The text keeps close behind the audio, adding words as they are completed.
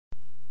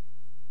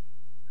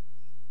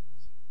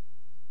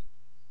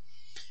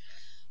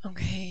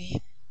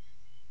Okay.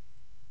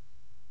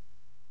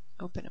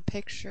 Open a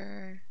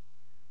picture.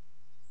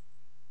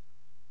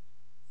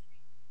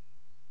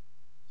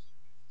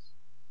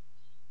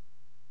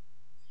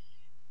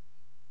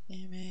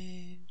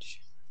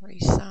 Image.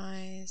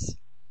 Resize.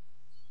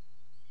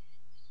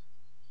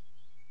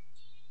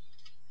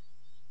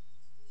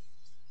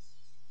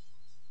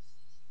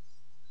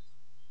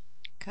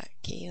 Cut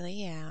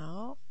Keely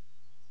out.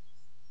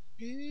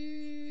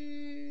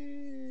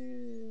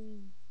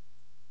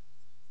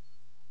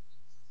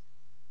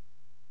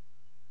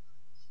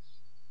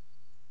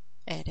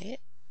 Edit.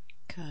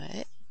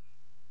 Cut.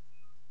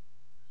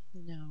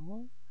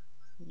 No.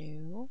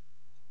 New.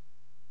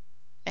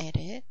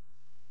 Edit.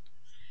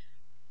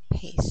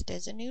 Paste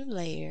as a new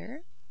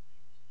layer.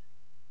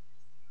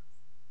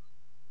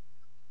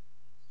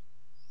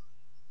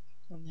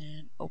 And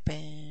then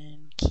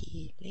open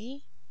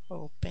Keely.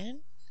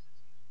 Open.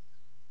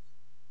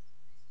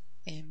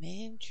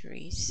 Image.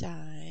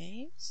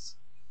 Resize.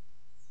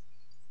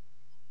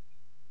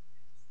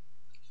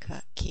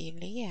 Cut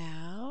Keely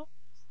out.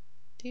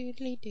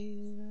 Doodly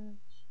doo.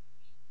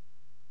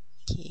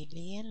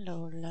 Keely and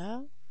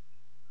Lola.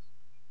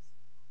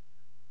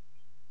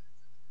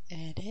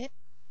 Edit.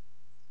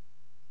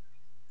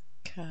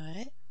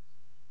 Cut.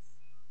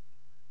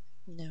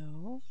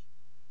 No.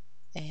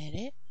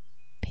 Edit.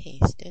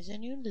 Paste as a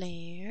new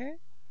layer.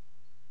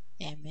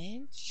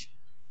 Image.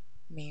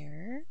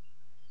 Mirror.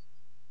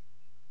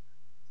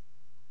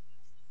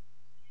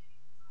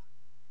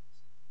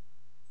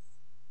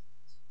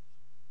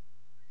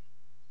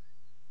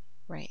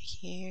 Right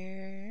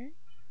here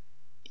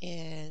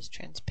is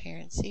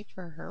transparency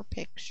for her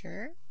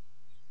picture.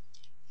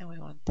 And we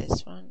want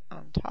this one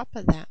on top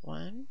of that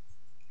one.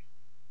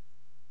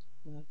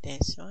 Move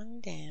this one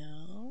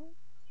down.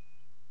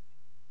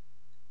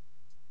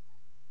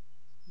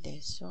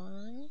 This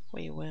one,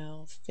 we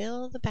will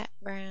fill the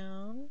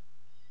background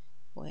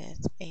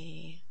with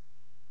a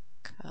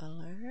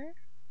color.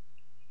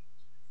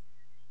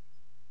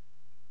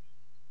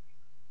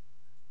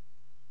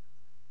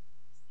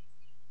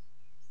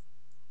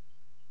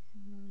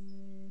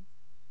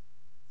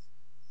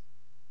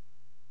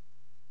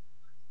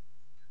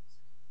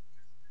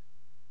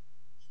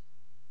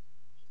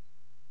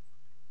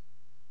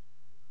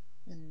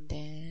 And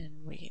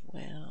then we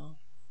will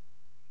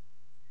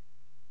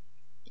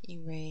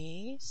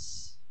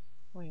erase.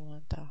 We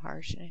want the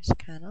harshness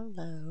kind of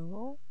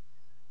low.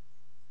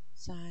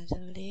 Size a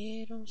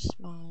little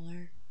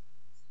smaller.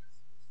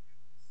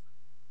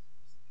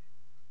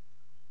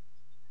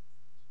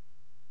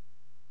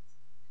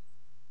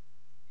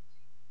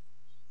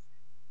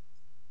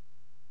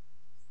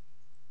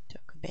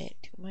 Took a bit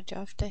too much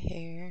off the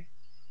hair.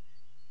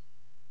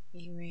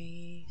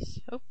 Erase.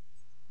 Oh,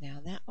 now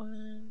that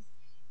one.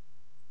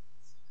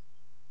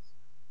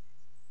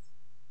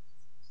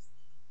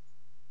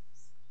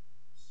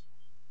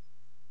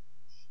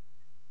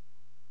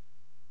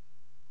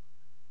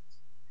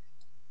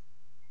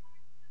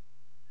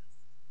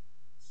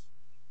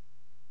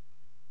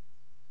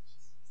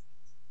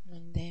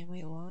 And then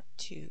we want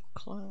to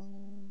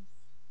clone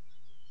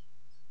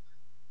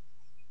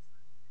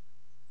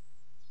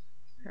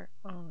her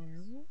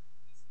arm.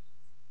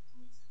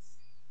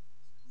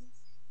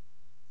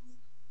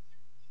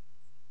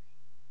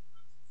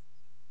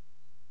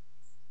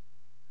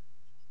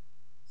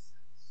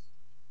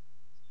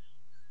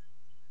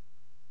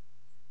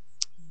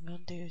 We'll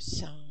do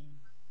some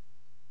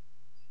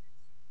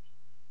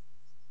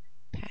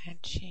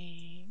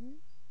patching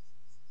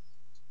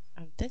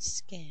of the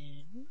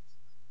skin.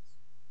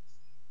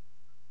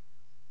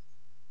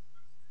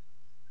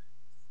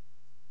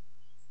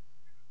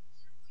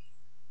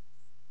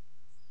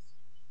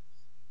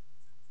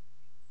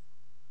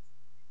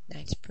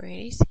 Nice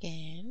pretty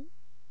skin.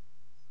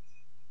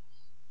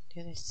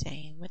 Do the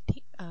same with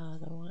the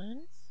other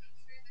one.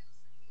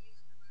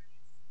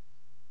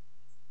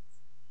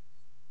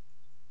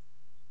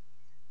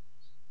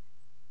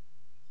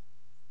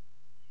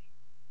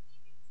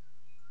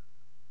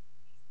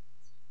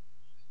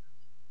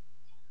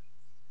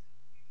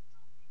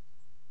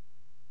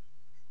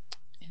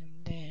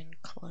 And then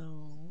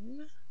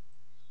clone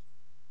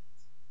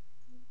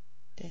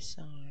this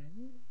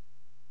arm.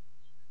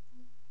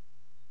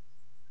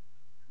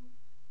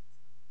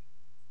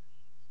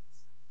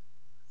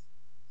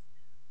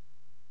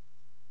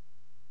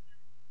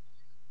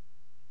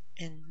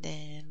 And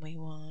then we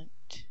want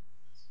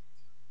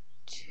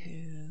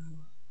to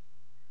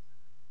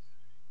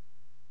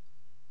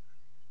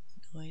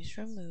noise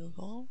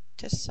removal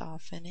to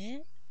soften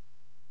it.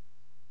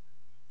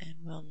 And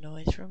we'll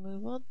noise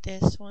removal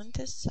this one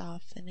to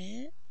soften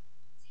it.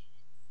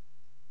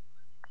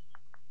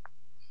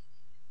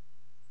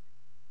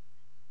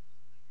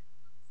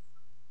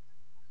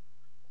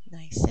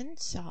 Nice and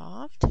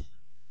soft.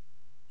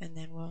 And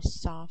then we'll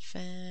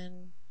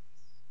soften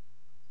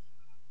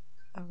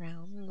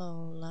around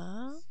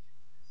Lola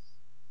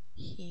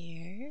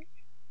here.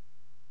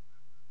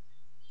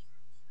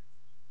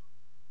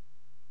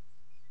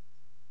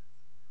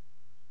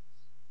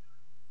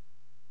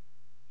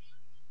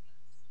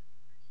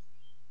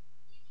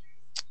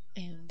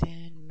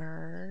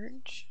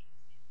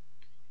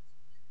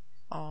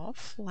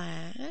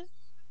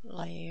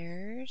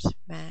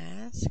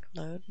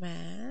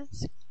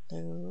 mask.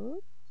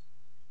 Load.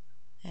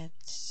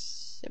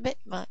 That's a bit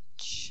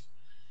much.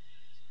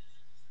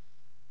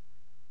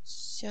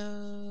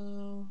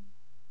 So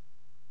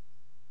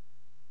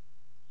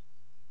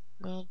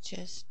we'll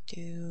just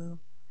do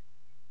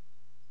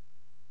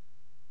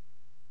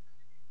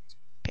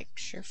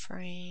picture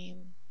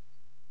frame.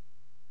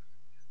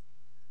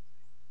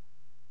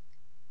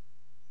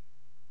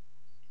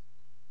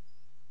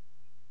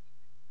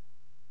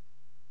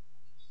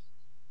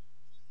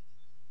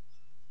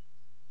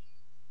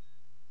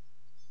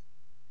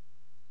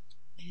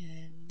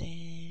 And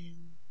then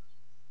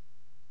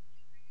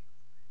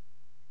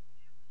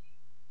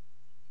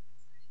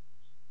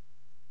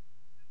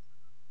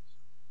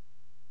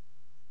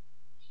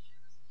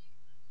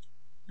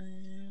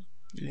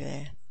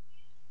yeah,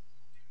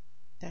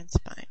 that's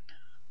fine.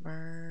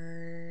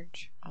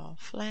 Merge all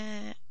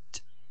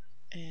flat,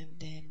 and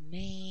then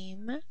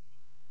name,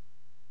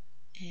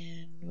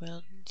 and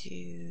we'll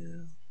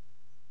do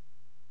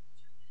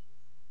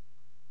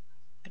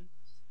a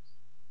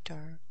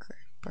darker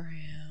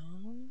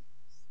brown.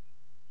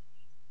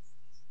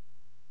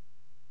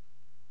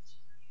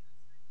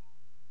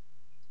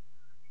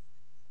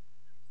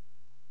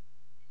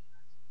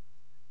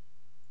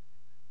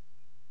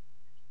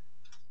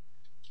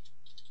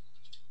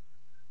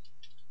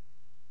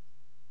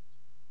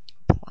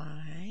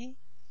 Apply.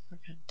 We're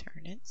going to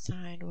turn it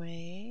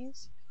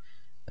sideways,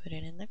 put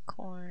it in the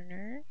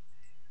corner,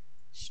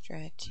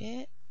 stretch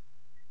it,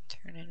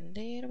 turn it a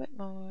little bit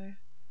more,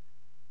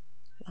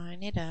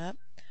 line it up,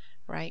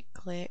 right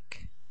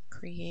click,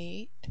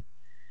 create,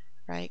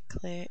 right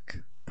click,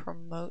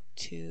 promote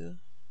to,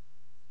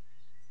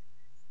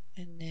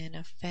 and then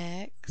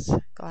effects,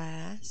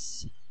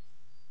 glass,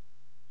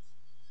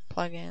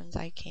 plugins,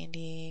 eye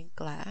candy,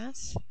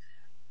 glass,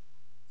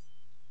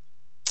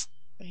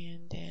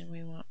 and then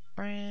we want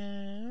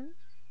brown,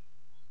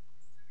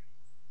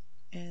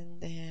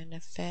 and then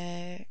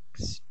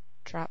effects,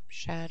 drop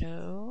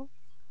shadow,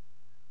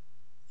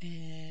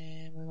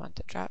 and we want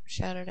the drop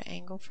shadow to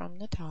angle from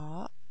the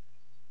top.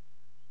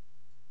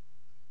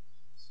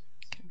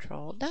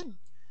 Control done.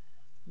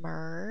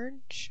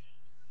 Merge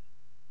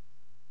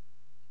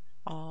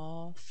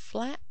all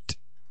flat,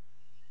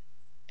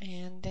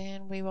 and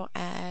then we will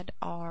add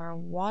our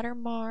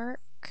watermark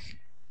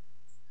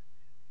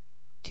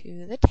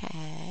to the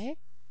tag,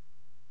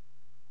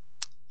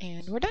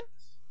 and we're done.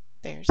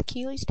 There's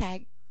Keely's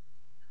tag.